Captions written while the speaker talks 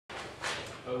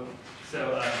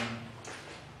So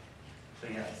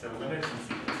limits and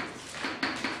sequences.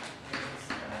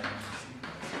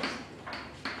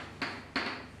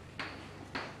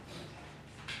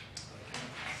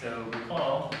 So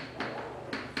recall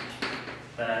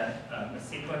that a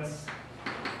sequence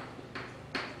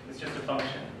is just a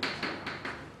function.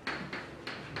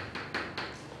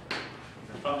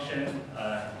 It's a function,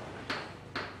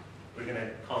 we're going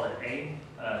to call it A,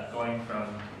 going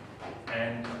from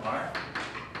n to r.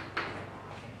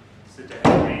 So to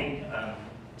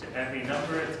every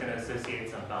number, it's going to associate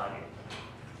some value.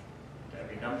 To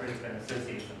every number, it's going to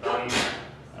associate some value.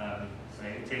 So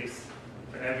it takes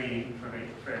for every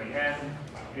n,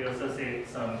 it'll associate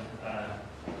some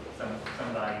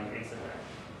value a sub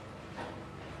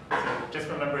n. So just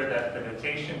remember that the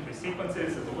notation for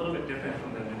sequences is a little bit different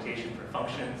from the notation for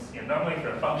functions. Normally for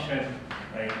a function,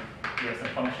 right, you have some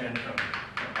function from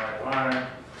r to r.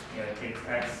 It takes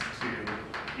x to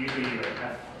usually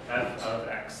f of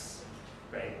x,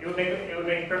 right? It would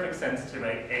make perfect sense to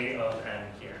write a of n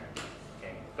here,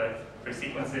 okay? But for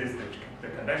sequences, the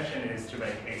convention is to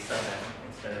write a sub n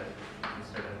instead of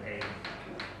a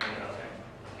of n.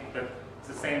 Okay? But it's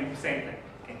the same thing,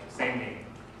 okay? Same meaning,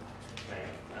 right?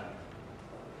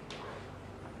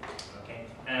 Okay,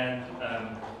 and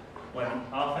one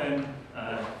often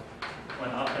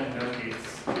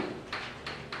notates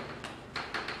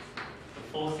the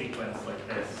full sequence like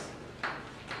this.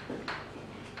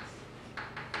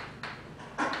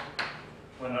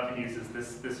 One often uses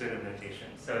this sort of notation.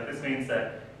 So this means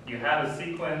that you have a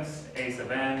sequence a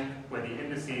sub n where the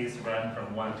indices run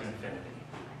from 1 to infinity.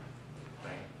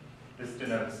 Right? This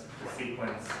denotes the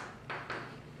sequence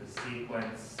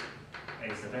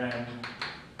a sub n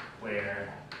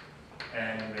where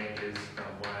n ranges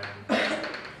from 1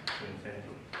 to infinity.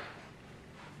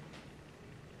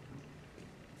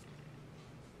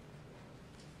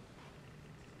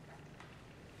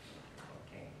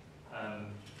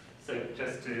 So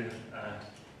just to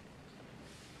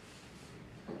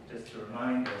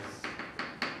remind us,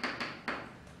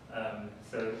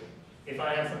 so if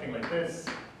I have something like this,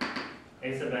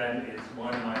 a sub n is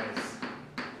 1 minus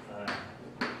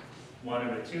 1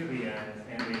 over 2 the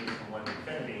n ranges from 1 to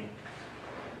infinity.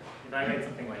 If I write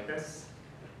something like this,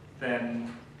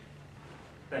 then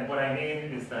what I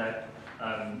mean is that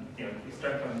you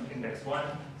start from index 1,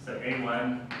 so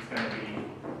a1 is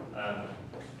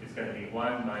going to be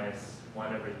 1 minus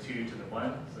 1 over 2 to the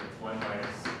 1, so it's 1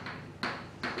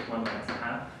 minus a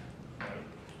half. Right?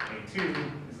 A2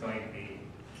 is going to be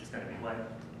what?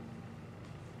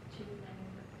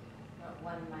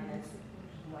 1 minus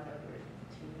 1 over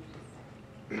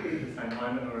 2. This time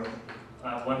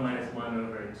 1 minus 1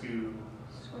 over 2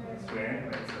 squared,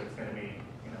 right? So it's going to be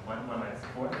 1 minus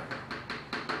 4. Right?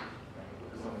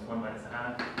 This one is 1 minus a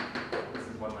half. This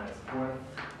is 1 minus 4.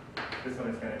 This one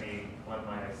is going to be 1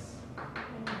 minus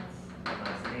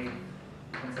 8,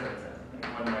 etc., etc. Right?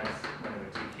 1 minus 1 over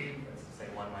 2 cubed, that's to say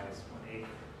 1 minus 1/8,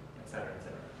 etc.,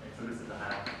 etc. Right? So this is a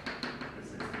half, this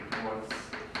is 3/4, this is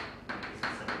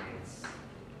 7/8.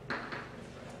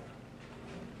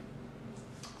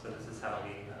 So this is how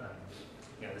we,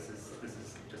 this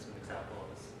is just an example of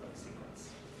a sequence.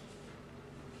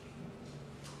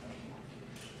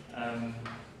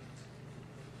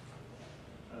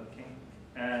 Okay,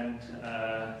 and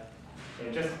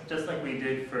just like we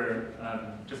did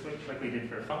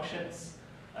for functions,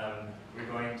 we're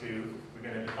going to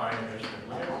define a notion of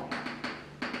limit.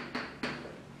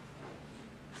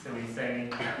 So we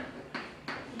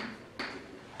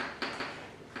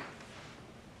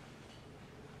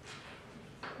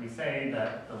say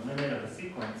that the limit of a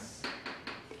sequence,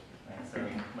 right, so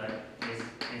let a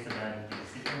sub n be a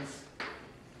sequence.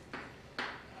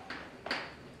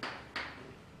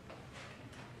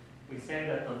 We say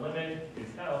that the limit is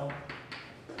L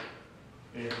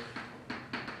if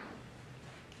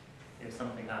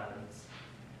something happens.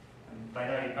 And by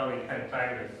now you're probably kind of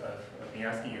tired of me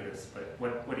asking you this, but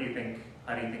what do you think?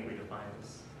 How do you think we define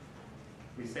this?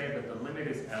 We say that the limit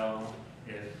is L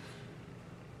if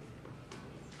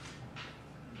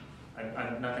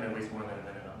I'm not going to waste more than a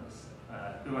minute on this.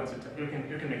 Who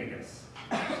can make a guess?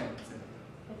 If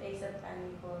a sub n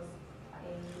equals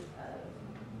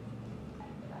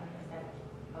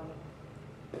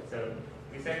So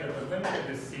we say that the limit of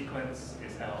this sequence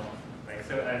is L, right?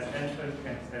 So as n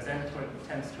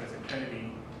tends towards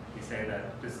infinity, we say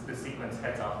that this sequence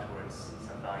heads off towards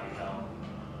some value L.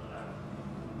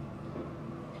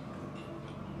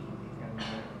 And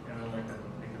I'd like to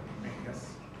make a guess.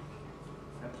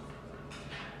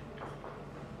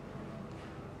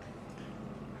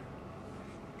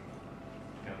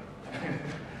 No.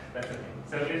 That's okay.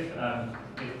 So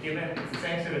if given, it's the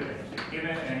same sort of thing. If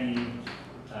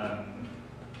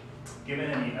given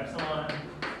any epsilon,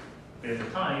 there's a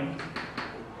time,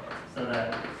 so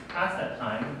that past that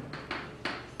time,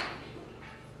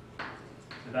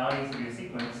 the values of your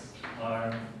sequence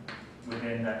are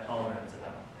within that tolerance of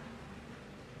L.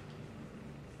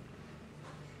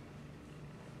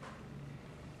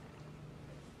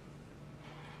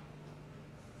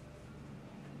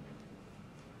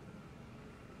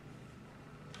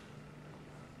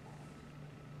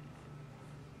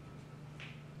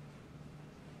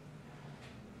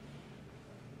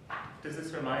 Does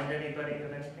this remind anybody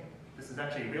of anything? This is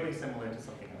actually really similar to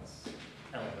something else.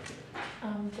 Ellen, what's it?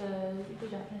 The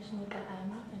definition of the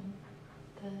M and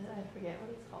I forget what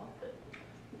it's called, but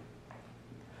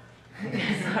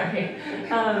sorry.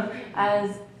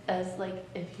 As like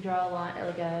if you draw a line,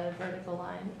 like a vertical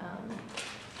line,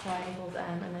 y equals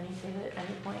M, and then you say that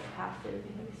any point past it is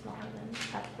going to be smaller than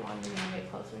epsilon, you're going to get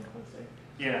closer and closer.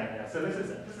 Yeah. So this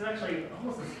is actually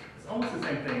almost the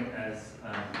same thing as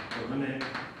the limit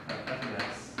of f of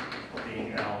x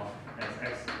being L as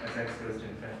x goes to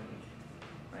infinity,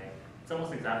 right? It's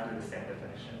almost exactly the same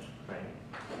definition, right?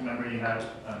 Remember, we had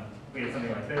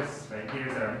something like this, right?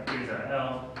 Here's our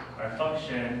L, our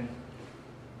function.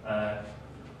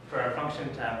 For our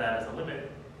function to have that as a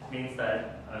limit means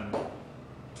that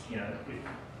if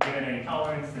given any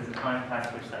tolerance, there's a time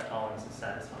past which that tolerance is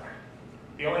satisfied.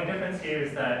 The only difference here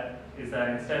is that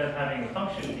instead of having a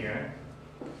function here,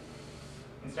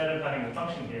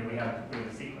 we have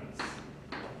a sequence,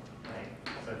 right?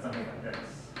 So it's something like this.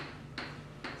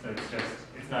 So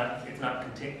it's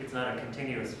not a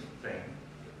continuous thing.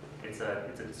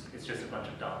 It's just a bunch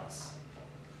of dots.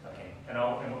 Okay. And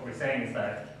what we're saying is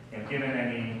that given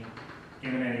any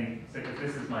so if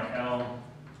this is my L,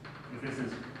 if this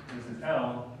is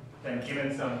L, then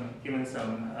given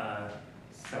some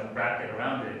bracket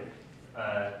around it,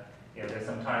 there's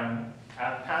some time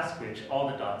past which all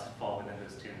the dots fall within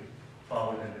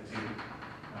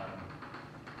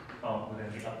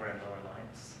the upper and lower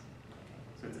lines.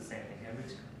 So it's the same thing every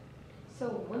two.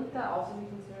 So wouldn't that also be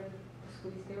considered a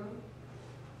squeeze theorem?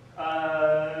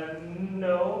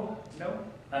 No. No,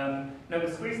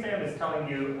 the squeeze theorem is telling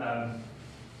you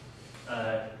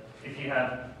if you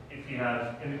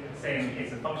have, say in the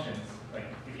case of functions, like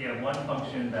if you have one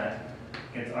function that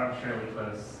gets arbitrarily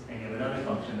close and you have another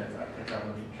function that gets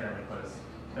arbitrarily close,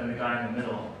 then the guy in the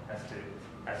middle has to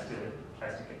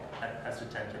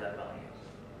tend to that value.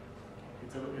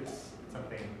 It's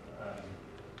something.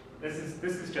 This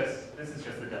is just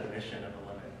the definition of a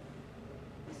limit.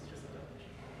 This is just the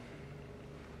definition.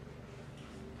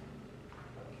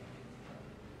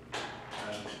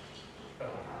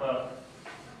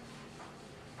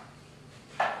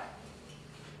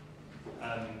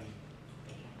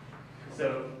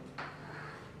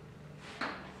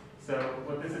 So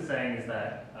what this is saying is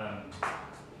that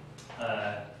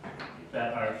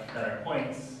that our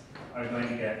points are going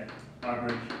to get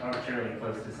arbitrarily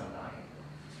close to some value.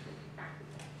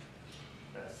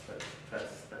 That's what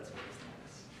this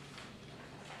means.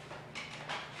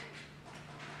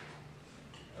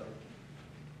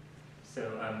 So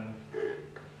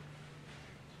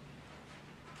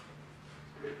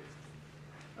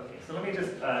okay. So let me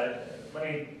just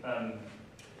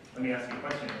let me ask you a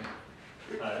question.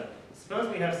 Suppose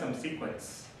we have some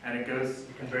sequence and it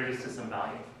converges to some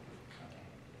value,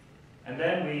 and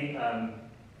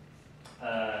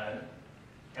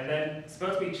then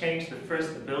suppose we change the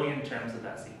first billion terms of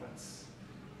that sequence.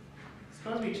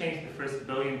 Suppose we change the first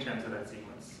billion terms of that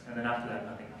sequence, and then after that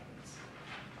nothing happens.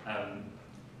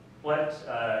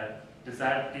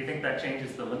 Do you think that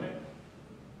changes the limit?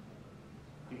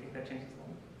 Do you think that changes the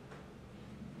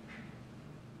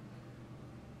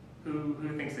limit?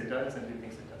 Who thinks it does and who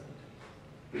thinks it doesn't?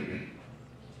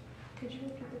 Could you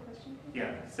repeat the question, please?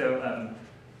 Yeah. So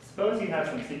suppose you have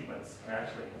some sequence, or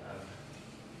actually,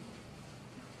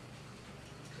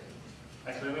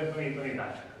 let me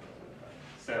backtrack.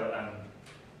 So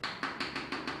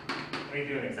let me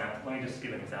do an example. Let me just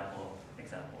give an example of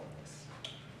this.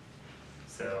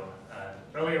 So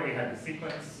earlier we had the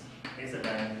sequence. A sub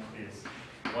n is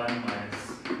 1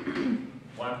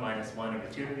 minus 1 over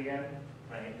 2 to the n,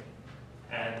 right?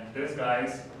 And those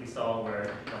guys we saw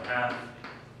were 1/2,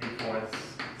 3/4,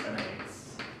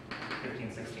 7/8,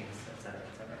 15/16, etc.,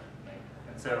 right?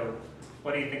 And so,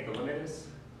 what do you think the limit is?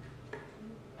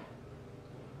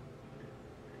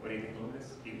 What do you think the limit is?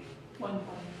 1 point.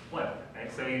 1,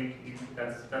 right? So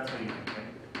that's what you think,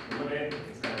 right? The limit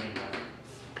is going to be 1.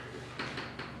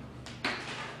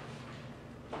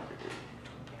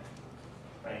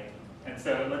 Right? And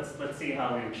so let's see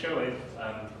how we would show it.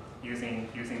 using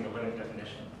the limit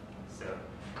definition. So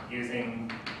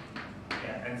using,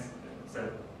 yeah, and so,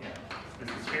 yeah, this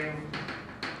is true,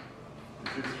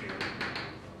 this is true.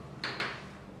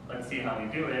 Let's see how we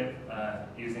do it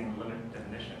using the limit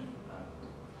definition.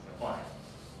 So why?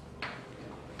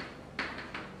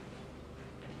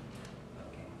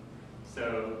 Okay.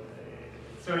 So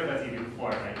sort of as you do before,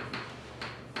 right?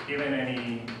 Given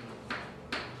any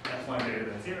epsilon greater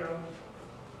than 0,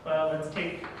 well, let's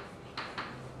take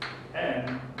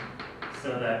n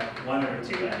so that 1 over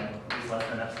 2n is less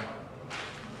than epsilon.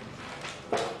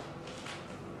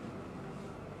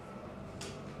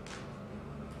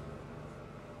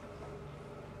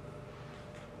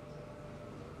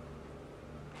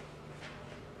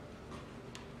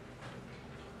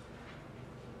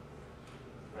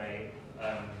 Right?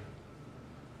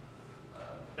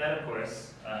 Then, of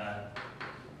course,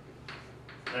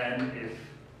 then if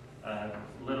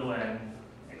little n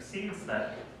exceeds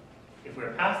that, if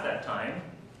we're past that time,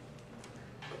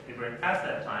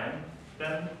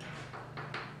 then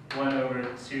 1 over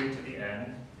 2 to the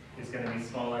n is going to be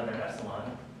smaller than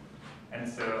epsilon. And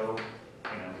so,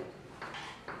 you know,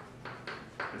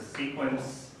 the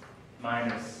sequence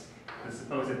minus the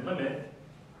supposed limit,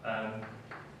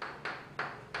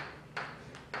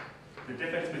 the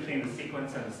difference between the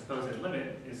sequence and the supposed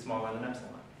limit is smaller than epsilon.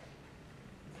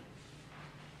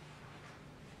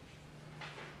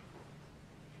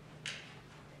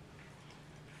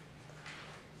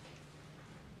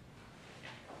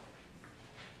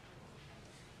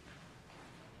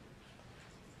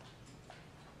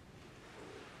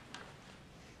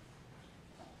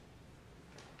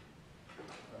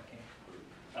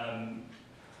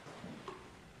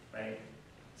 Right.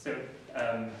 So,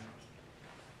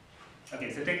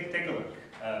 okay. So take a look.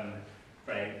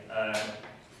 Right.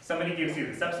 Somebody gives you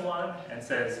this epsilon and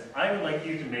says, "I would like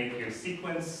you to make your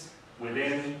sequence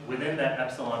within that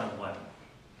epsilon of 1.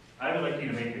 I would like you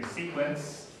to make your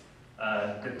sequence,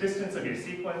 the distance of your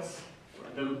sequence,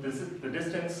 the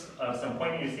distance of some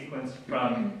point in your sequence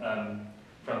from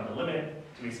the limit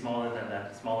to be smaller than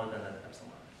that epsilon."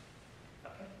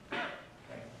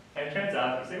 And it turns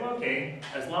out, you say, well, okay,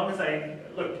 as long as I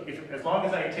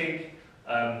take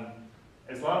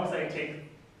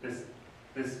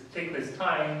this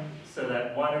time so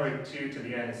that 1 over 2 to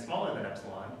the n is smaller than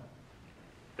epsilon,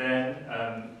 then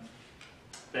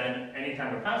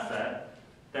anytime we're past that,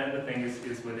 then the thing is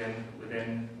within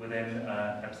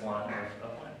epsilon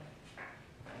of 1.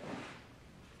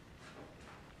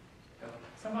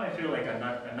 Somehow I feel like I'm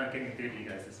not getting through to you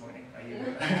guys this morning. Are you?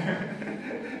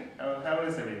 How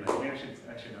is everybody? Maybe I should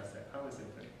ask that. How is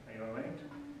everybody? Are you all right?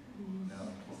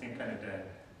 No, you seem kind of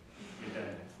dead. You're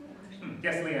dead.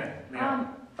 Yes, Leanne.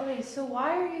 Okay, so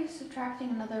why are you subtracting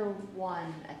another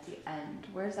 1 at the end?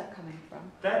 Where's that coming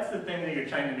from? That's the thing that you're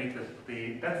trying to make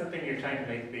that's the thing you're trying to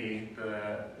make the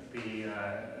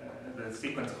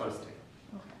sequence close to.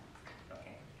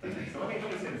 Okay. So let me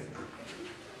see this.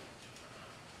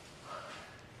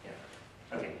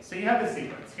 Okay, so you have this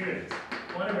sequence. Here it is.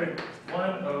 1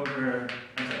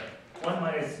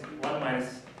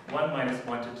 minus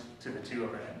 1 to the 2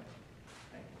 over n.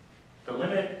 Okay. The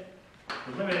limit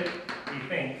we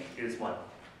think is 1.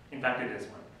 In fact, it is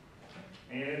 1.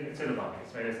 And it's sort of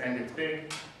obvious, right? As n gets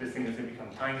big, this thing is going to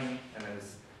become tiny, and the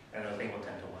thing will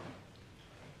tend to 1.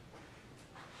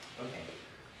 Okay.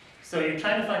 So you're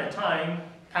trying to find a time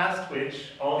past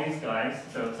which all these guys,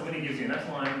 so somebody gives you an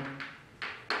epsilon,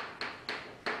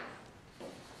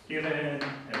 given an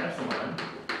epsilon,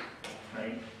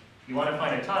 right? You want to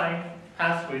find a time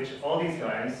past which all these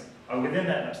guys are within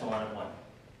that epsilon of 1.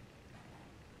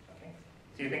 Okay?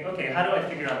 So you think, okay, how do I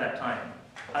figure out that time?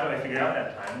 How do I figure out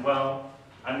that time? Well,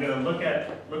 I'm going to look at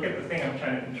the thing I'm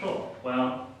trying to control.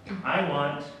 Well, I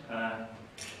want,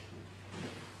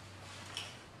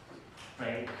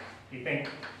 right? You think,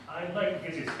 I'd like,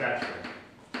 here's your scratcher.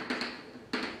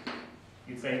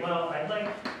 You'd say, well, I'd like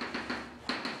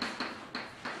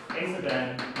a sub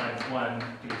n minus 1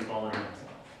 to be smaller than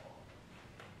epsilon.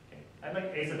 Okay. I'd like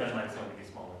a sub n minus 1 to be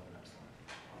smaller than epsilon.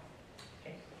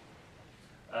 Okay.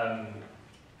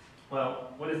 Well,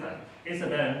 what is that? A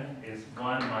sub n is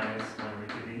 1 minus 1 over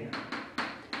 2d.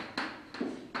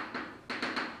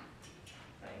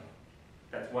 Right?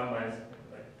 That's 1 minus,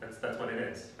 right? That's what it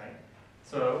is, right?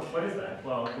 So what is that?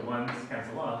 Well, the 1's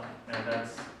cancel off, and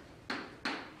that's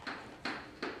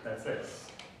this,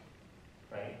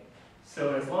 right?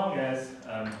 So as long as,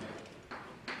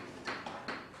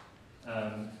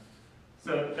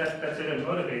 so that sort of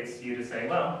motivates you to say,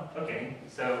 well, okay,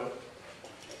 so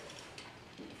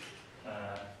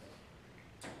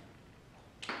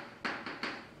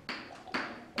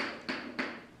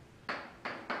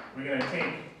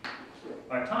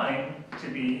our time to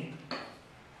be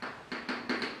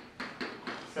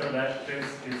so that this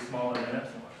is smaller than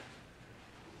epsilon.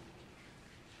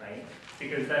 Right?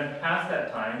 Because then past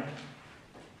that time,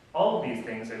 all of these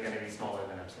things are going to be smaller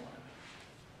than epsilon.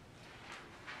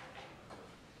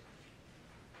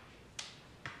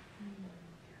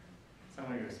 Some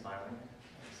of you are smiling.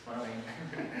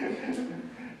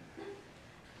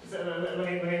 So let me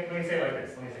say it like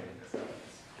this. Let me say it like this.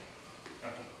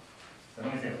 Okay. So let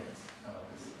me say it like this. How about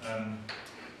this?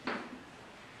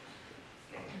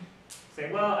 Okay. Say,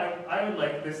 well, I would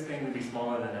like this thing to be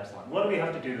smaller than epsilon. What do we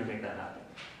have to do to make that happen?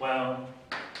 Well,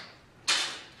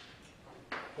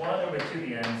 1 over 2 to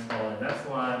the n smaller than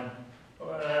epsilon.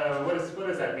 What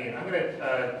does that mean? I'm gonna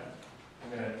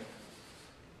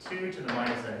 2 to the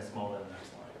minus n is smaller than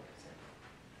epsilon.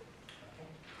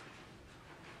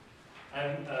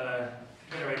 I'm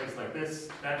going to write this like this.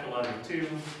 Natural log of 2.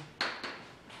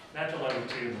 Natural log of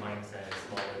 2 minus n is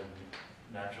smaller than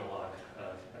natural log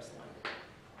of epsilon.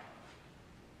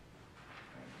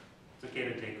 It's okay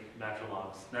to take natural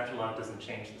logs. Natural log doesn't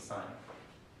change the sign.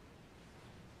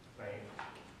 Right?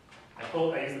 I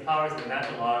use the powers of the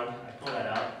natural log. I pull that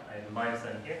out. I have a minus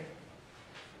n here.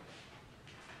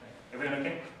 Right. Everyone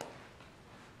okay?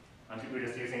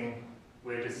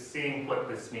 We're just seeing what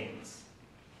this means.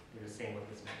 We're just seeing what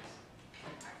this means,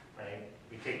 right?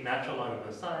 We take natural log of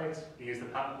both sides. We use the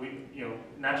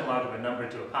natural log of a number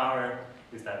to a power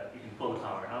is that you can pull the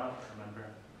power out. Remember,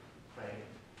 right?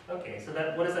 Okay, so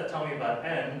what does that tell me about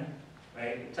n?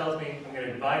 Right? It tells me I'm going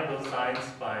to divide both sides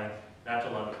by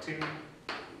natural log of 2,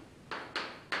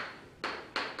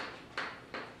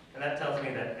 and that tells me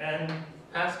that n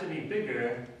has to be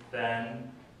bigger than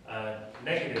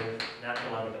negative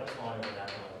natural log of epsilon over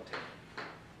natural log of 2.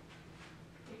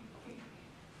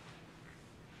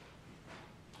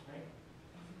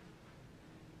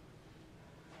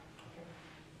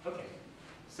 Okay,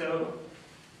 so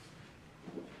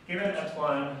given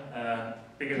epsilon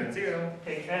bigger than 0,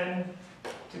 take n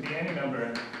to be any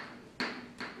number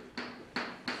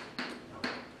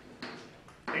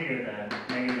bigger than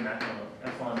negative natural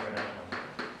epsilon over natural.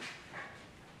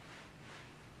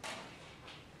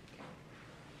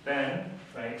 Then,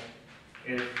 right,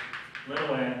 if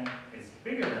little n is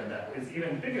bigger than that, is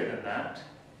even bigger than that,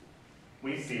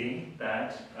 we see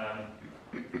that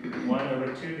 1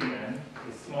 over 2 to the n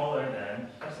is smaller than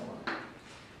epsilon,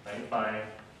 right,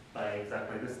 by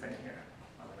exactly this thing here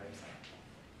on the right side,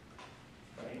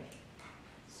 right?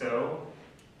 So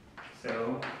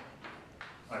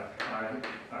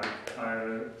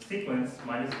our sequence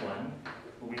minus 1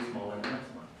 will be smaller than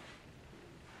epsilon.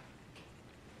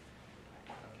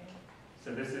 Okay, so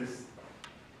this is,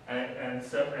 and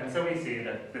so we see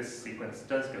that this sequence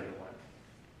does go to 1.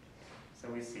 So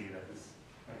we see that this.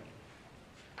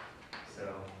 So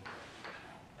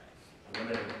the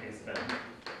limit of the case then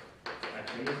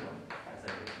actually is 1 as I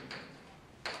did.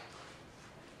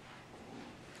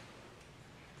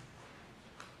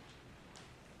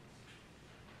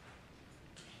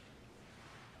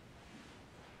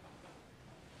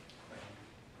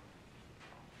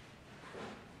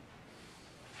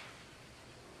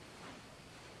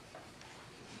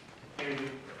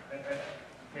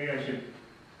 Maybe I should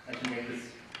make this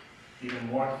even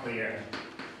more clear.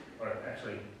 Or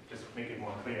actually, just make it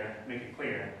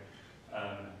clear,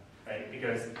 right?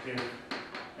 Because if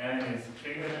n is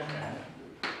bigger than n,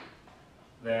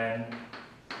 then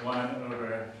 1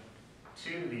 over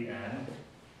 2 to the n,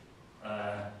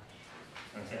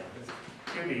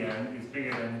 2 to the n is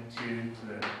bigger than 2 to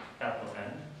the capital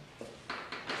N.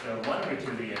 So 1 over 2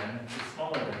 to the n is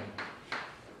smaller than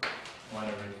 1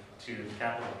 over 2 to the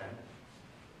capital N.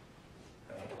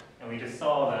 Right? And we just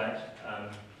saw that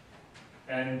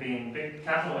n being big,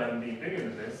 capital N being bigger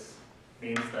than this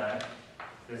means that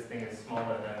this thing is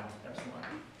smaller than epsilon.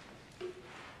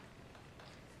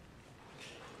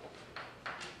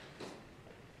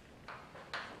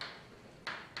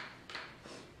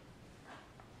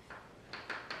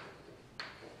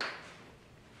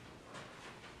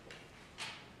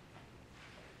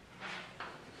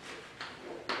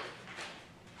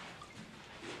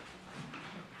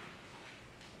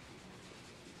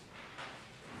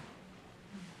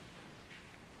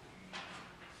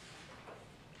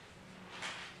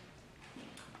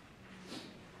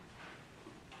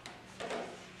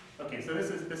 Okay, so this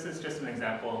is just an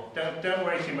example. Don't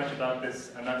worry too much about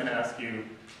this. I'm not going to ask you,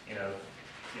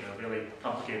 really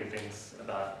complicated things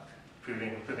about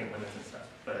proving limits and stuff.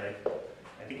 But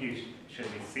I think you should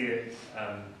see it.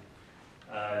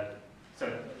 So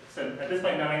at this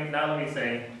point now let me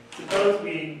say, suppose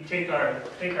we take our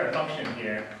function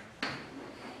here.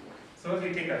 Suppose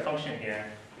we take our function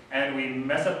here, and we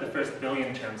mess up the first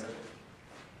billion terms of it.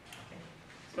 Okay.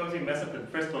 Suppose we mess up the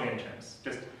first billion terms.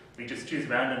 We just choose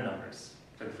random numbers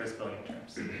for the first billion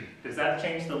terms. Does that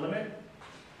change the limit?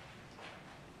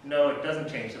 No, it doesn't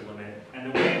change the limit. And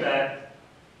the way that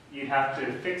you have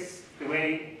to fix,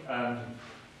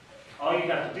 all you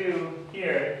have to do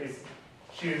here is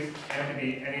choose n to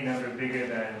be any number bigger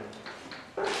than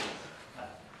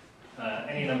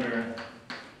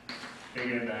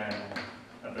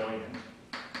a billion,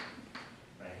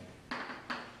 right?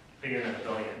 Bigger than a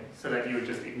billion, so that you would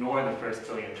just ignore the first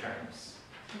billion terms,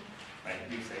 right?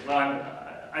 You say, well,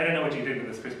 I don't know what you did with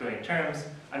those first billion terms.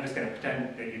 I'm just going to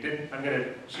pretend that you didn't. I'm going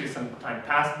to choose some time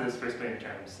past those first billion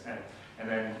terms, and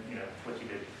then what you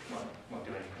did won't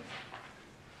do anything.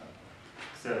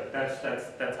 So that's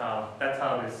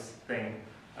how this thing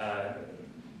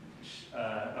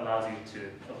allows you to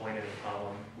avoid any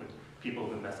problem with people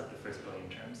who mess up the first billion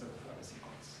terms of a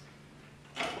sequence.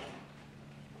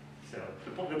 So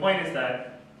the point is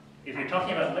that if you're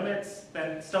talking about limits,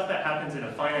 then stuff that happens in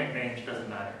a finite range doesn't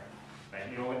matter,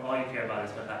 right? All you care about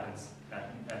is what happens at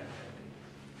infinity.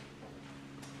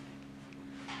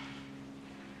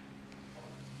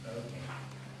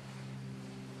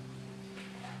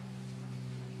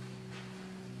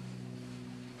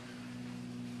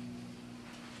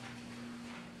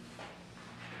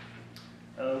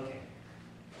 Okay.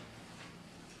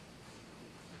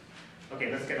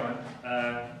 Okay, let's get on.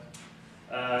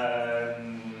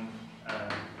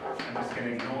 I'm just going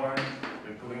to ignore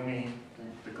the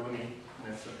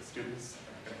gloominess of the students.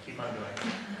 I'm going to keep on going.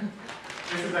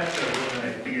 This is actually a rule that I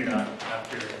figured out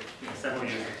after several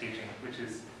years of teaching, which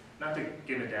is not to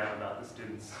give a damn about the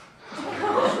students.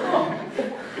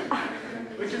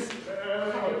 Which is,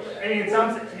 it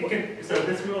sounds, so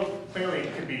this rule clearly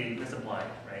could be misapplied,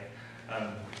 right?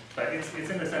 But it's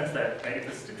in the sense that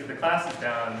if the class is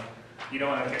down, you don't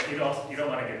want to get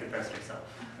depressed yourself,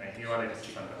 right? You want to just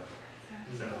keep on going.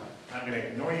 So I'm going to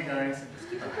ignore you guys and just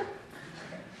keep on going.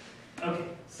 Okay,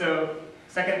 so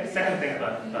second thing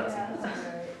about sequences.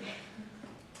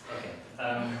 Okay.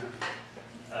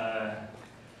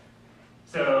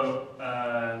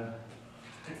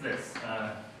 It's this.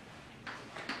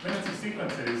 Limits of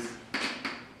sequences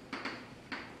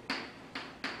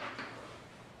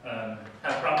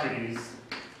have properties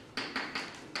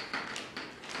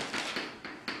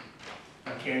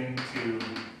akin to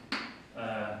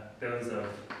those of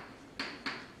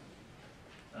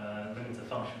limits of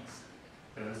functions.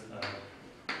 Those of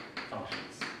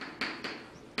functions.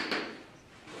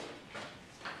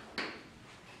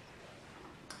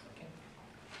 Okay.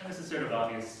 And this is sort of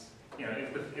obvious.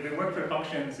 If it worked for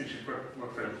functions, it should work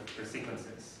for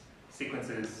sequences.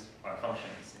 Sequences are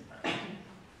functions, in fact. Okay.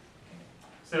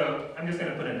 So I'm just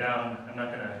going to put it down. I'm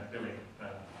not going to really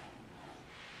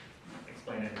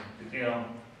explain it in detail.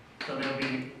 So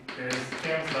there's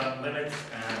terms about limits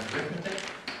and arithmetic,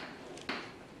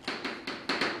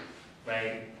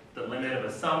 right? The limit of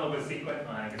a sum of a sequence.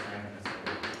 I guess I'm going to say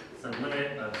it's the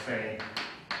limit of, say,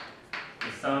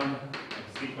 the sum of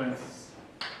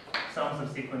sums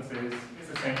of sequences is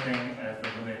the same thing as the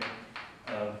limit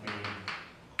of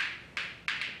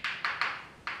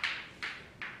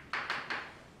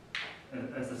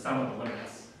the sum of the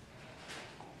limits,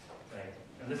 right?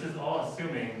 And this is all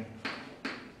assuming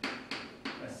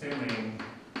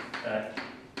that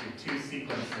the two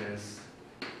sequences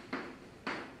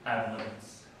have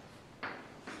limits.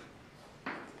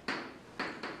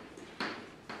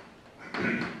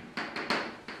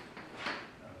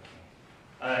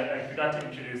 I forgot to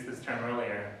introduce this term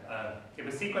earlier. If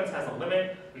a sequence has a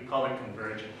limit, we call it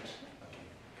convergent. Okay.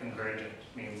 Convergent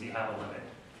means you have a limit.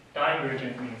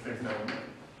 Divergent means there's no limit.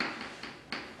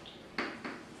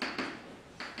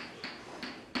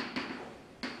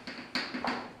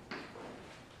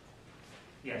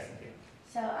 Yes, Cynthia.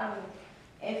 So,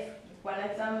 if one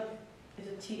of the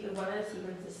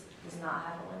sequences does not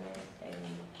have a limit,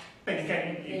 then you can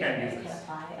use can this.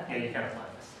 apply. Yeah, Okay. you can apply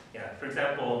this. Yeah. For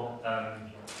example,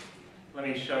 let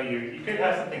me show you. You could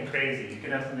have something crazy. You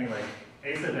could have something like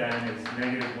a sub n is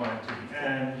 -1 to the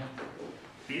n.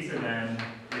 B sub n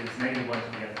is -1 to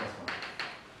the n plus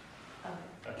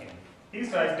 1. Okay.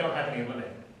 These guys don't have any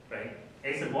limit, right?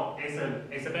 A sub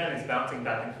n is bouncing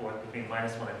back and forth between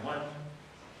 -1 and 1.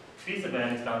 B sub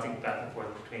n is bouncing back and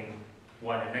forth between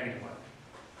 1 and -1.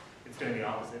 It's doing the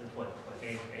opposite of what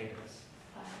A does.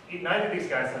 Neither of these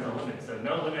guys has a limit, so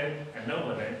no limit and no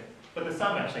limit, but the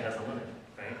sum actually has a limit,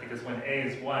 right? Because when A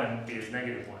is 1, B is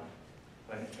 -1.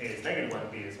 When A is -1,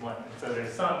 B is 1. And so their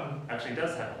sum actually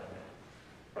does have a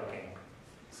limit. Okay.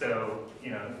 So,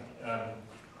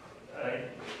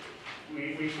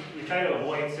 we try to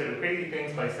avoid sort of crazy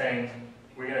things by saying,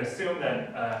 we're going to assume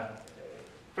that,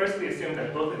 first we assume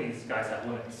that both of these guys have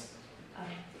limits.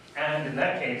 And in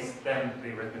that case, then the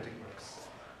arithmetic works.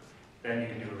 Then you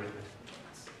can do arithmetic.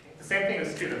 The same thing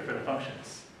is true for the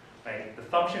functions, right? The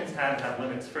functions have to have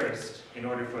limits first in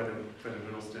order for the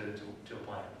rules to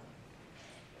apply.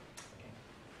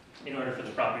 In order for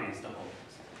the properties to hold.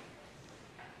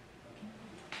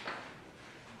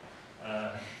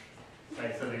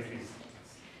 Right, so there's these,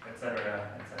 et cetera,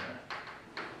 et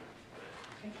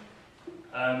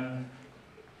cetera.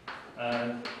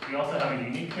 We also have a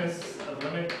uniqueness of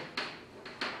limit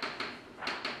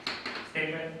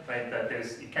statement, right? That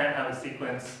you can't have a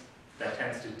sequence that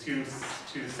tends to two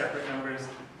separate numbers,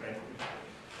 right?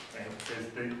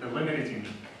 The limit is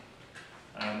unique.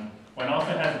 One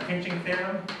also has a pinching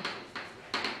theorem,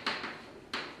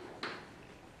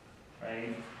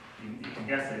 right? You can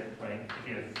guess it, right?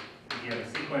 If you have a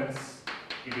sequence,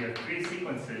 if you have 3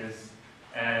 sequences,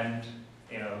 and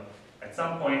at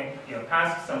some point,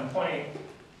 past some point,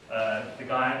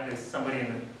 there's somebody in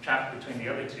the trap between the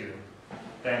other two.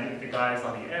 Then if the guys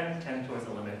on the end tend towards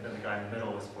the limit, then the guy in the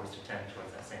middle is forced to tend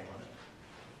towards that same limit.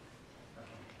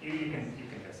 Okay. You can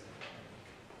guess it.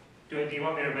 Do you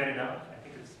want me to write it out? I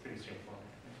think it's pretty straightforward.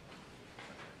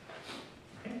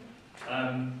 Okay.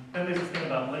 Then there's this thing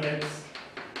about limits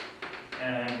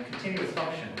and continuous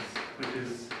functions, which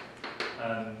is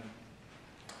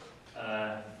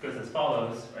goes as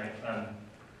follows, right?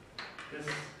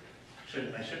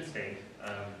 I should state,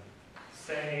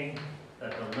 say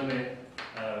that the limit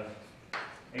of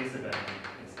a sub n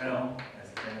is L as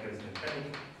n goes to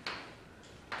infinity,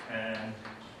 and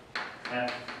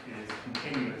f is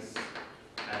continuous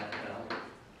at L.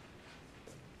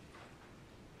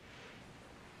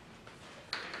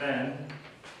 Then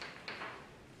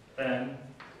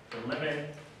the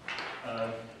limit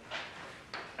of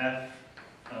f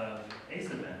of a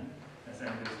sub n as n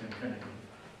goes to infinity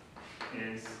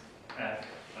is f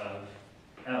of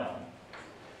L.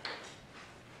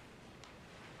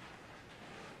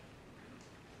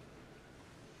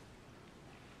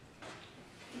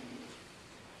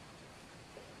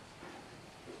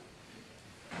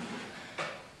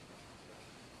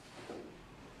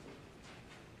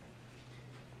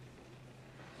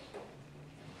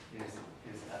 Is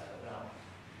f of L.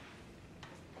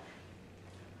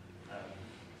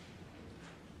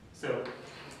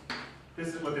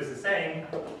 So what this is saying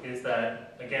is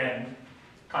that, again,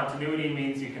 continuity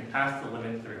means you can pass the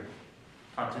limit through.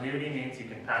 Continuity means you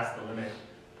can pass the limit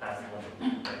past the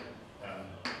limit. Right?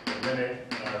 The limit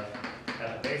of f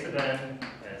of a sub n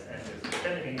as n goes to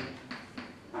infinity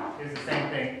is the same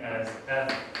thing as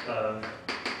f of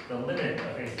the limit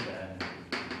of a sub n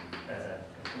as n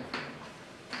goes to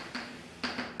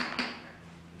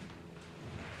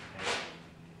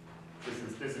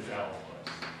infinity. This is L, of course.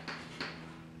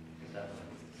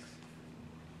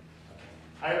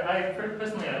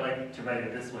 Personally, I like to write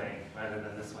it this way rather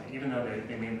than this way, even though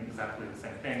they mean exactly the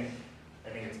same thing. I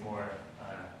think it's more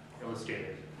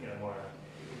illustrative, more.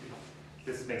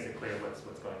 This makes it clear what's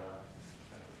going on.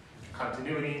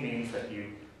 Continuity means that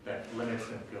limits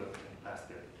can pass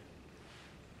through.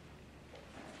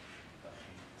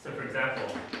 So, for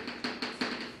example,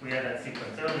 we had that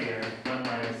sequence earlier: 1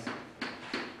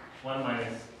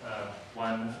 minus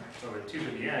 1 over 2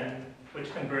 to the n,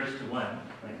 which converges to 1.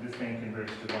 Right? This thing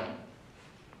converges to 1.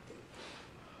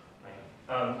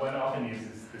 Right? One often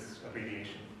uses this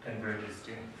abbreviation, converges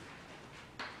to.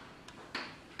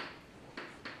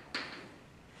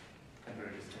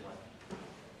 Converges to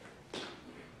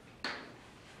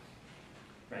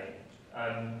 1. Right?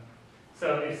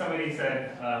 So if somebody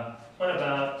said, what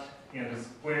about the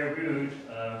square root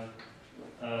of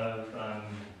a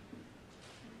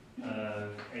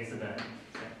sub n?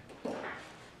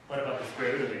 What about the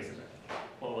square root of a sub n?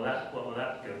 What will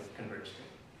that converge to?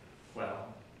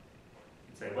 Well,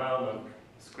 you'd say, well, look,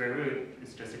 square root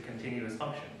is just a continuous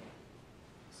function.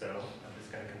 So I'm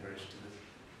just going to converge to this.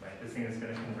 Right? This thing is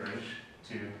going to converge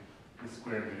to the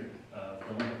square root of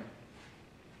the limit.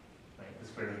 Right? The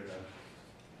square root of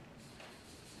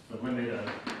the limit of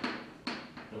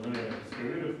the square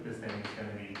root of this thing is going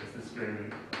to be just the square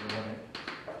root of the limit.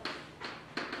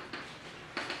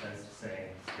 That's to say,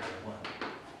 square root of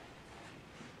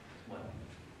 1.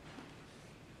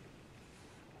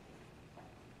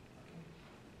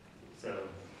 So,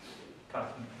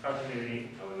 continuity.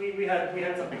 We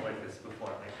had something like this before,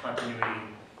 like continuity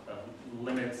of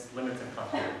limits and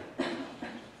continuity.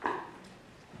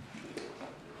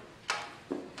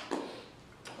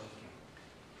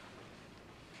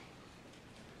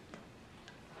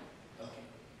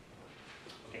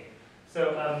 Okay. So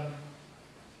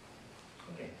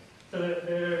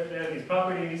there are these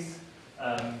properties,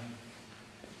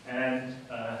 and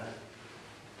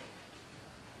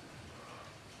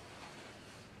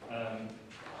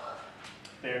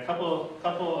there are a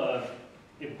couple of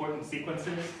important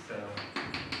sequences. So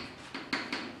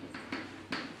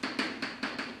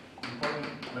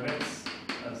important limits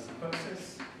of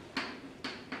sequences.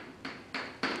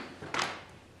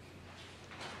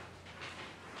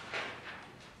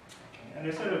 And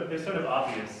they're sort of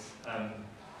obvious.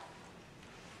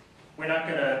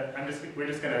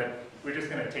 We're just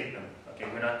gonna take them. Okay,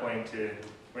 we're not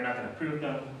gonna prove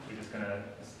them. I'm just gonna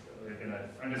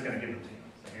give them to you.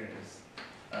 So here it is.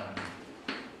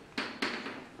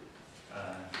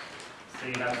 So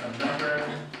you have some number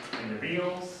in the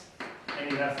reals,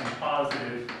 and you have some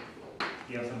positive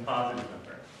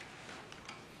number.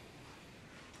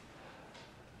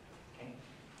 Okay.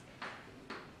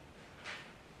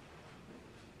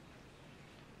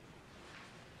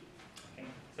 Okay.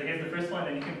 So here's the first one,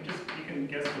 and you can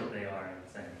guess what they are.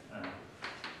 It's saying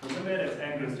the limit as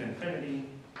n goes to infinity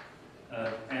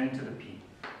of n to the p.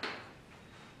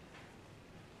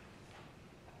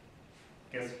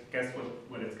 Guess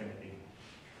what it's going to be.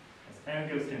 As n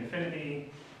goes to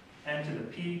infinity, n to the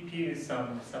p is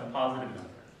some positive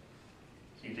number.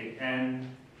 So you take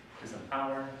n to some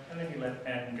power, and then you let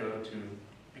n go to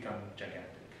become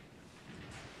gigantic.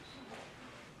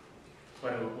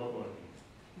 What will it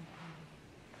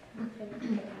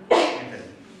be?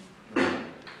 Infinity.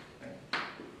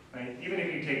 Right? Even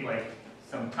if you take like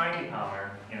some tiny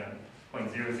power,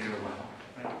 0.001,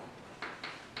 right?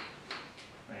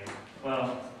 Right?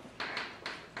 Well,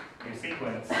 your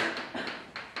sequence,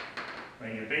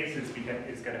 right, your base is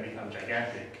going to become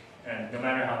gigantic, and no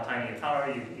matter how tiny a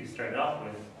power you start off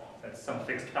with, that's some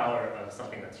fixed power of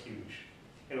something that's huge.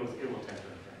 It will tend to invert.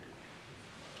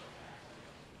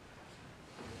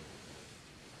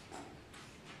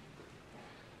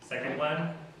 Second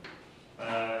one,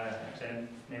 actually,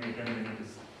 maybe we don't even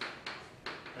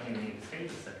need to state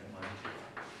the second one.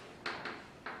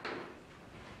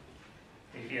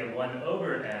 If you have 1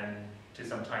 over n to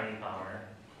some tiny power,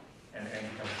 and n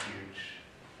becomes huge,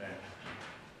 then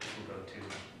this will go to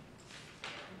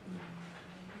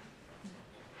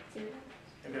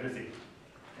it'll go to 0.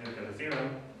 It'll go to 0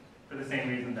 for the same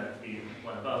reason that the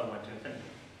one above went to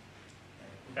infinity.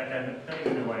 In fact, I don't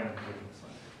even know why I'm including this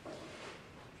one.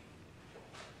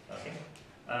 Okay.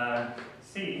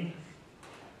 C.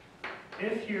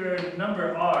 If your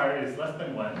number r is less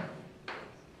than 1,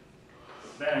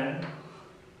 then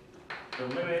the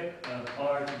limit of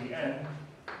r to the n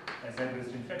as n goes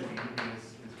to infinity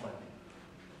is 1.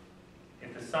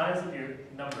 If the size of your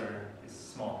number is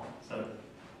small, so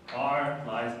r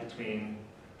lies between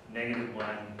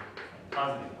 -1 and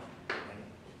 +1, right?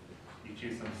 You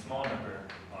choose some small number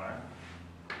r,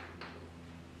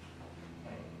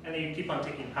 right? And then you keep on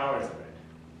taking powers of it.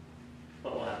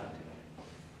 What will happen to it?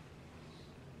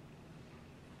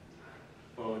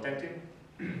 What will it tend to?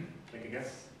 Make a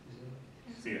guess?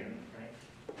 0, right?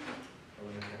 The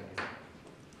limit is going to be 0.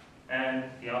 And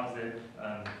the opposite,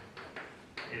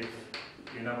 if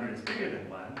your number is bigger than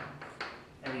 1,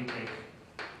 and you take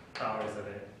powers of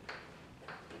it,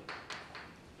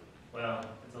 well,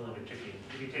 it's a little bit tricky.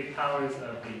 If you take powers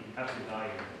of the absolute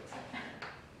value of it,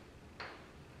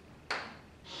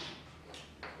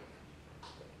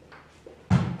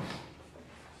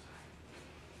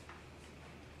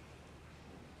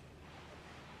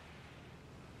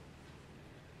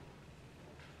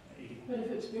 But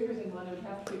if it's bigger than 1, it would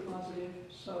have to be positive,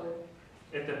 so,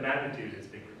 if the magnitude is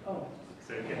bigger. oh.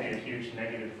 So it can be a huge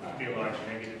negative, it can be a large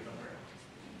negative number.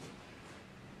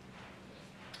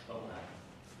 What will happen?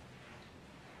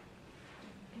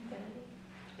 Infinity.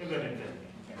 You'll go to infinity.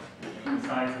 Okay. The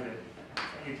size of it.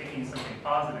 You're taking something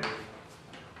positive.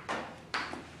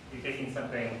 You're taking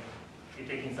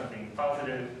something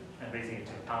positive and raising it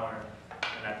to a power,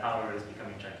 and that power is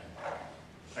becoming gigantic.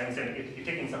 Right? So if you're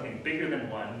taking something bigger than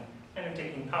 1, and you're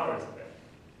taking powers of it.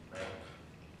 Right?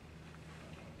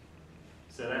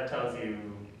 So that tells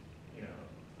you,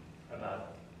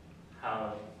 about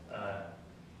how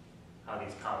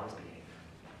these powers behave.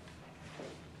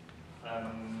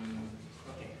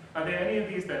 Okay. Are there any of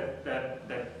these that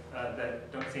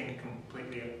don't seem clear to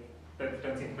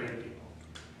people?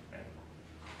 Right?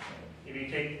 If you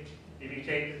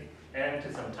take n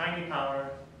to some tiny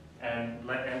power and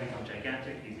let n become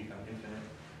gigantic, these become infinite.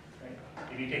 Right?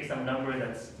 If you take some number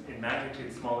that's in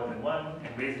magnitude smaller than 1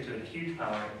 and raise it to a huge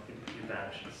power, it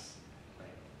vanishes.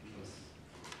 Right?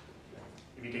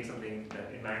 If you take something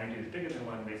that in magnitude is bigger than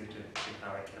 1, raise it to a big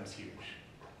power, it becomes huge.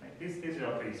 Right? These are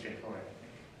all pretty straightforward.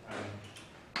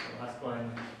 The last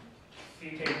one,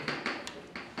 you take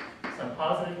some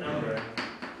positive number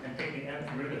and take the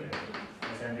nth root of it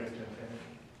as n goes to infinity.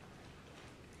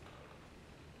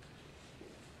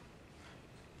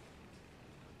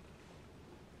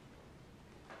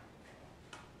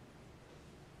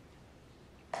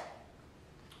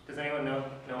 Does anyone know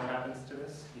what happens to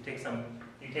this? You take some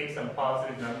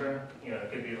positive number,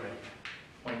 it could be like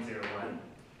 0.01, and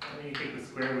then you take the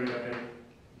square root of it,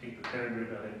 you take the third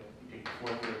root of it, you take the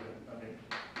fourth root of it,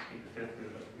 you take the fifth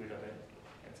root of it,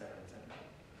 etc., etc.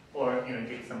 Or you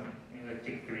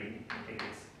take 3, you take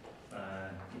its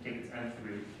nth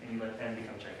root, and you let n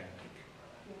become gigantic.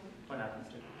 What happens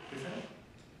to it? Isn't it?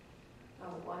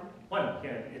 Oh, 1. 1,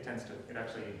 yeah, it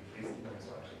actually, these numbers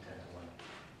will actually tend to 1.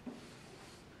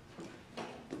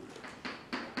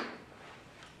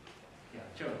 Yeah,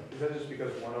 Joe, Is that just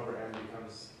because 1 over n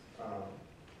becomes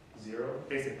 0?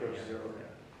 basically, Goes yeah. 0. Yeah.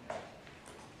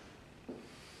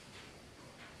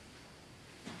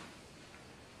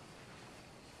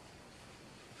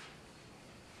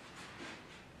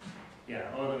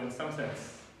 Yeah, although in some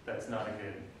sense, that's not a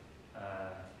good,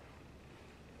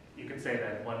 you could say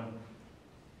that one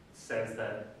says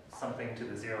that something to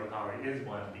the 0 power is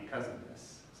 1 because of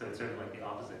this. So it's sort of like the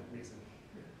opposite reason.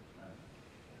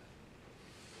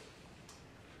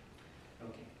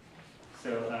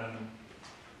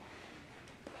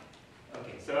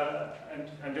 So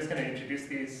I'm just going to introduce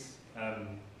these.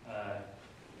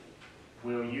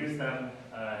 We'll use them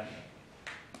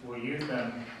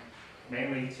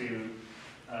mainly to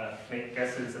make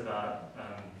guesses about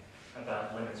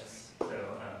limits.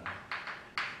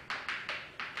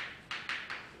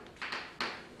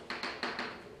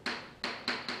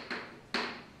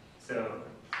 So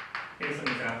here's some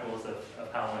examples of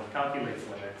how one calculates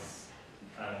limits.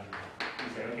 You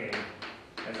say, okay,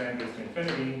 as n goes to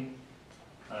infinity,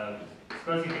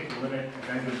 suppose you take the limit as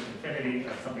n goes to infinity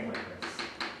of something like this.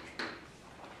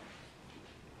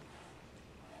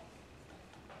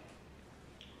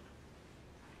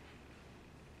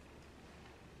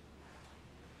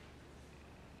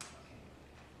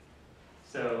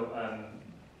 So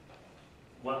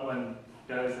what one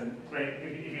does, and right,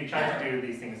 if you try to do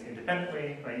these things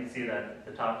independently, right, you see that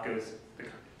the top goes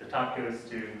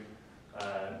to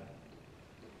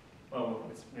well,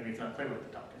 maybe it's not clear what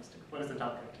the top goes to. What does the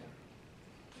top go to?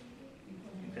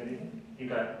 Infinity. You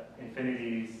got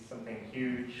infinity, something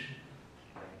huge.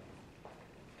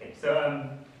 Okay, so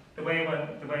the way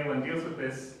one deals with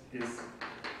this is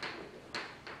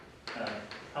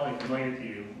probably familiar to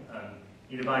you.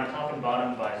 You divide top and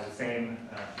bottom by the same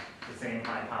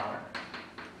high power.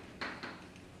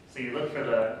 So you look for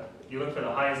the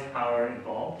highest power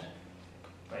involved,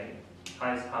 right?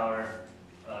 Highest power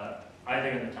either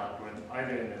in the top or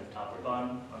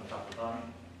bottom, on the top or bottom,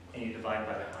 and you divide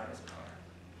by the highest power.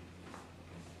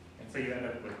 And so you end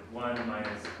up with 1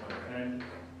 minus 1 over n,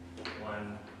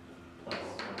 1 plus 1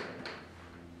 over n.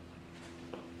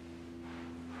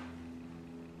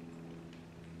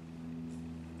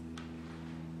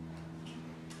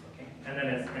 Okay, and then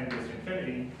as n goes to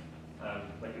infinity,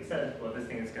 like we said, well, this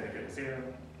thing is going to go to 0,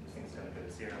 this thing is going to go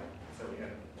to 0, so we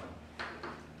end with 1.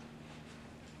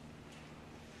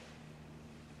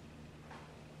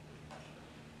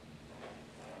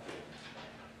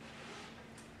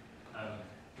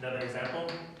 Another example,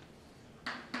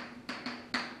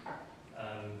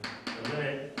 the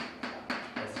limit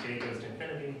as j goes to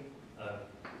infinity of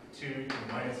 2 to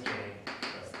the minus j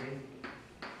plus 3.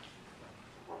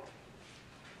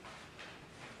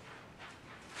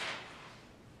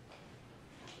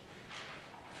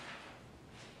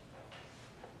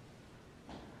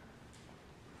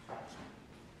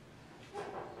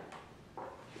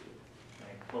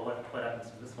 Right. Well, what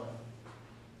happens to this one?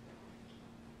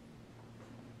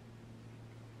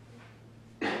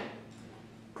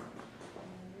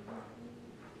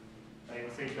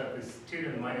 So you've got this 2 to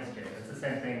the minus j. It's the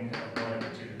same thing as 1 over 2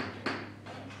 to the j.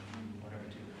 1 over 2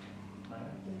 to the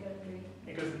j.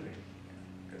 It goes to 3.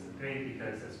 It goes to 3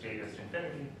 because as j goes to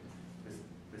infinity,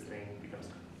 this thing becomes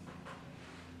 2.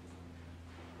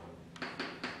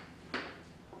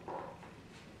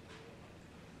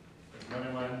 There's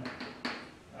another one,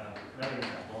 another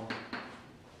example.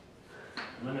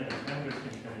 The limit as n goes to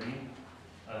infinity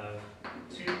of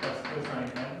 2 plus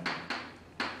cosine n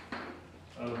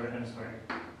over m squared.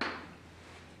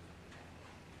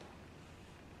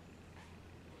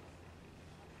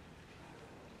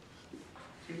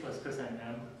 2 plus cosine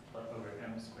m over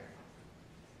m squared.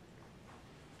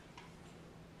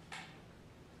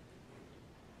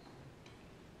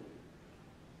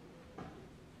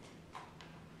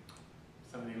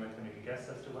 Somebody like to make a guess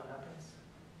as to what happens?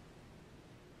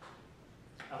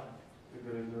 Oh,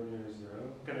 They're going to go near 0.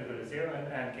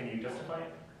 can you justify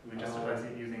it? We justify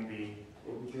it using the,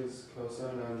 Well, because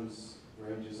cosine m's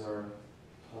ranges are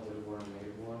positive 1 and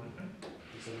negative 1.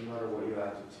 So no matter what you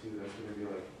add to 2, that's going to be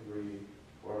like 3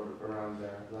 or around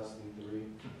there, less than 3,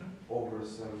 over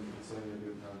some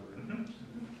negative number.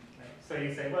 Right. So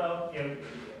you say, well, you know,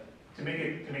 to make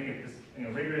it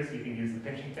rigorous, you can use the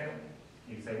pinching tail.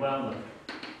 You say, well, look,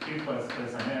 2 plus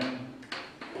cosine m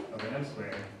over m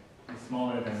squared is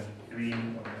smaller than 3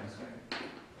 over m squared.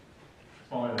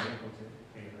 Smaller than or equal to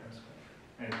 3 over m squared.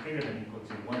 And it's bigger than or equal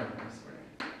to 1 over m squared.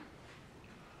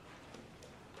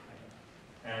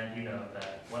 And you know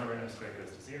that 1 over m squared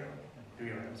goes to 0, and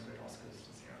 3 over m squared also goes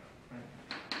to 0. Right?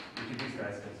 Each of these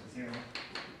guys goes to 0.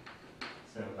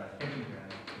 So by pinching here,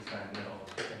 this guy in the middle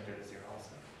is going to go to 0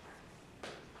 also.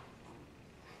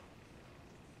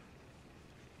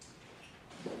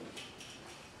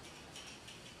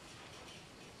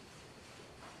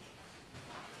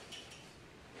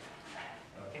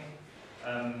 Okay.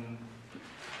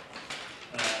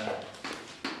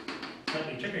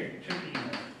 Slightly trickier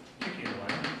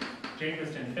one. J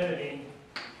goes to infinity,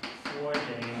 4j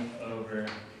over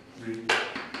root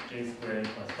j squared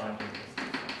plus 5j plus 2.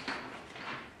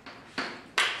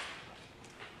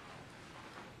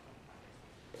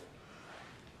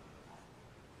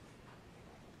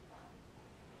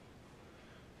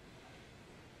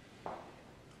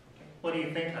 What do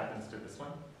you think happens to this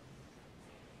one?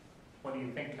 What do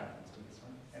you think happens to this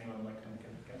one? Anyone like to make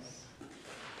a guess?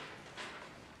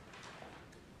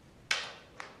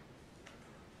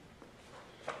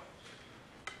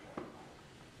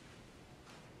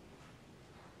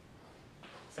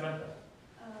 Samantha?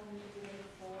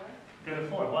 Go to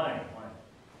 4. Why? Why?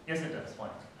 Yes, it does. Why?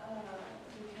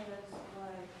 Because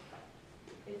like,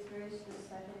 it's raised to the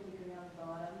second degree on the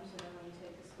bottom, so then when you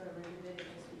take the square root of it, it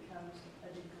just becomes a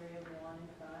degree of 1 in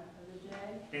front of the j,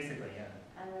 Basically, yeah.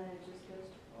 and then it just goes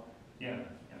to 4. Yeah,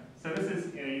 yeah. So this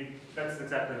is, you know, that's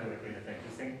exactly the way to think.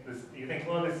 You think,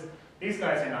 well, these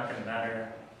guys are not going to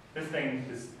matter. This thing,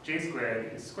 this j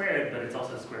squared is squared, but it's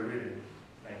also square rooted,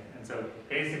 right? And so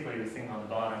basically, this thing on the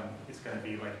bottom is going to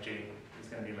be like j. It's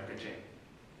going to be like a j.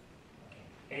 Okay.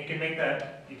 And you can make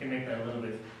that a little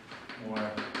bit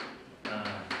more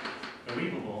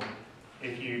believable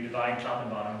if you divide top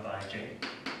and bottom by j.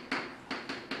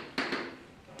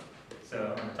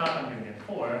 So on the top, I'm going to get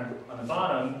 4. On the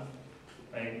bottom,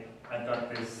 right, I've got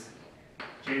this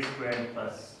j squared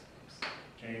plus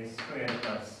 5j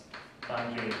plus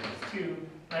 2.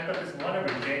 And I've got this 1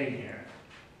 over j here,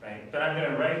 right? But I'm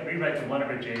going to rewrite the 1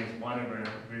 over j as 1 over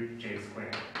root j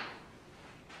squared,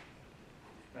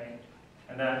 right?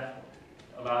 And that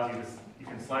allows you to, you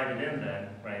can slide it in then,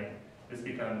 right? This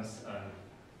becomes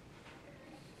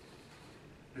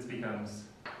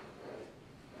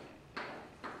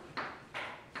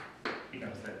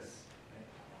this.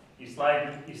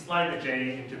 Right? You slide the j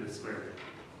into the square root.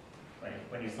 Right?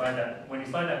 When you slide that 1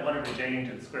 over j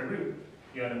into the square root,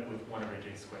 you end up with 1 over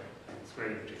j squared, square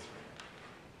root of j squared.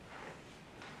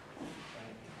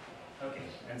 Right? Okay,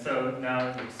 and so now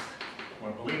it's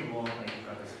more believable. Like you've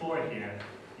got this 4 here.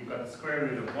 You've got the square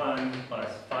root of 1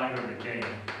 plus 5 over j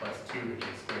plus 2 over j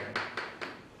squared.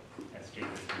 That's j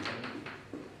goes to infinity.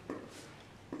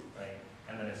 Right?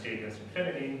 And then as j goes to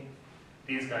infinity,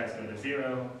 these guys go to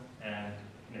 0, and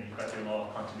you know, you've got your law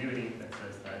of continuity that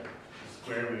says that the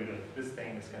square root of this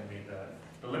thing is going to be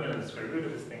the limit of the square root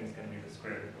of this thing is going to be the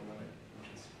square root of the limit,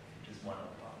 which is 1 on the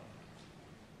bottom.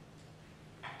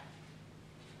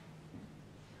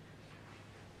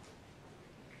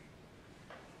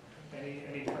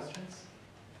 Any questions?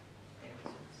 Any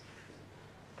questions?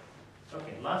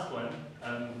 Okay, last one.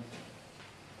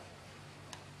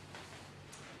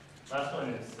 Last one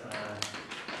is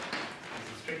this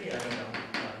is tricky. I don't know.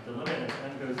 The limit as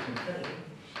n goes to infinity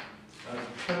of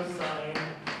cosine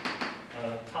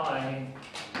of pi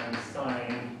and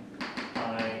sine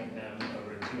pi m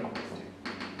over 2 m plus 2.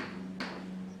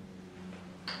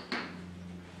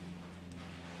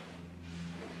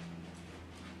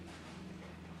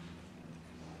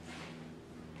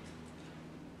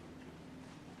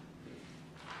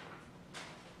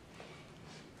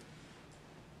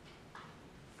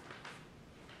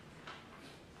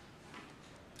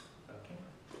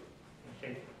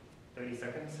 Okay, 30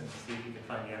 seconds and see if you can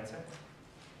find the answer.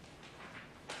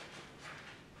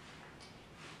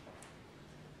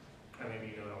 Or maybe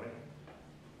you know it already.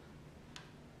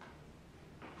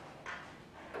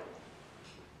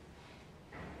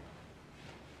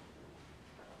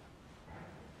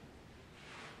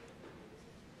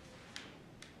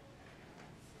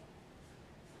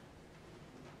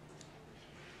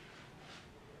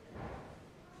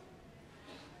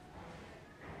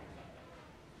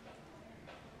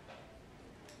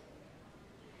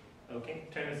 Okay,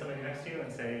 turn to somebody next to you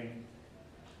and say,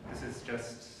 this is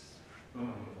just,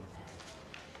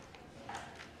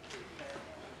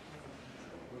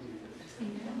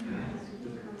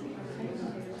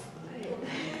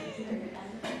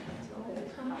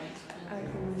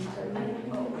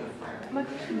 My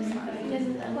question is,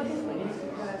 what is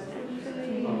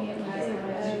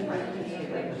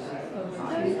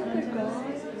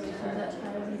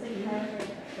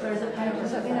or is it pi over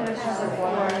something that has a 4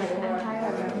 and pi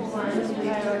over 1 is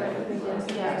pi over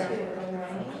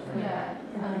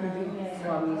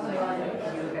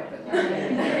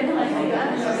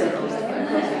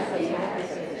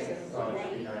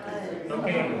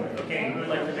Okay, who would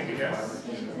like to make a guess?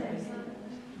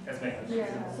 Yes, ma'am.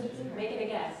 Making a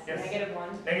guess. Yes.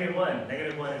 -1.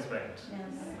 Negative one is right.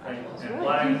 Yes.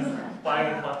 Right,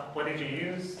 and what did you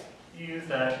use? You used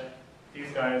that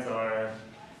these guys are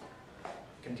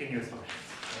continuous functions.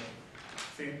 Right?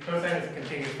 See, cosine is a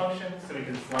continuous function, so we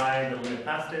can slide the limit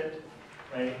past it.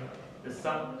 Right? This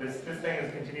thing is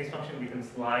a continuous function, we can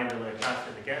slide the limit past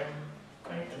it again.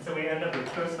 Right? And so we end up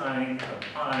with cosine of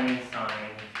pi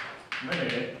sine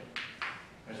limited,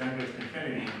 as n goes to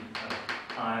infinity, of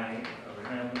pi over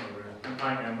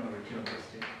pi m over 2 m plus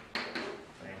 2.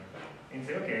 Right? And you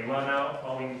say, okay, well now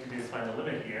all we need to do is find the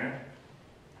limit here.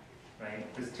 Right?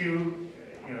 There's two,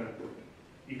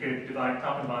 you could divide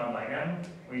top and bottom by m,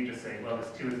 or you just say, well,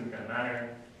 this 2 isn't going to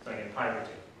matter, so I get pi over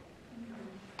 2.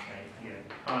 Right? You get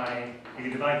pi, if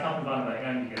you divide top and bottom by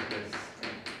m, you get this.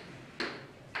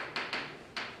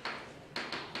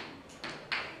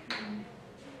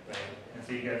 Right? And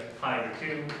so you get pi over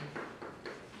 2.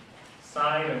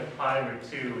 Sine of pi over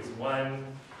 2 is 1,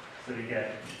 so we get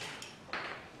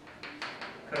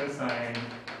cosine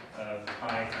of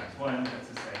pi times 1, that's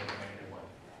the same as -1.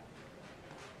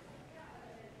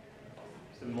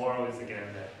 So the moral is again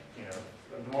that,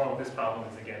 the moral of this problem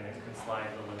is again that you can slide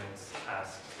the limits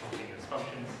past continuous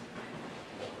functions.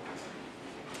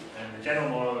 And the general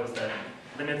moral is that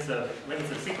limits of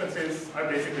sequences are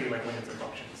basically like limits of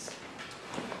functions.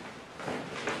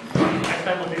 Next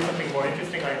time we'll do something more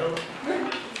interesting, I hope.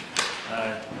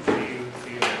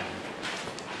 See you then.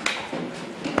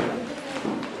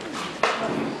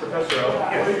 Professor,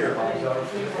 what are your odds?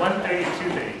 130,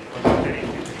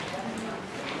 230.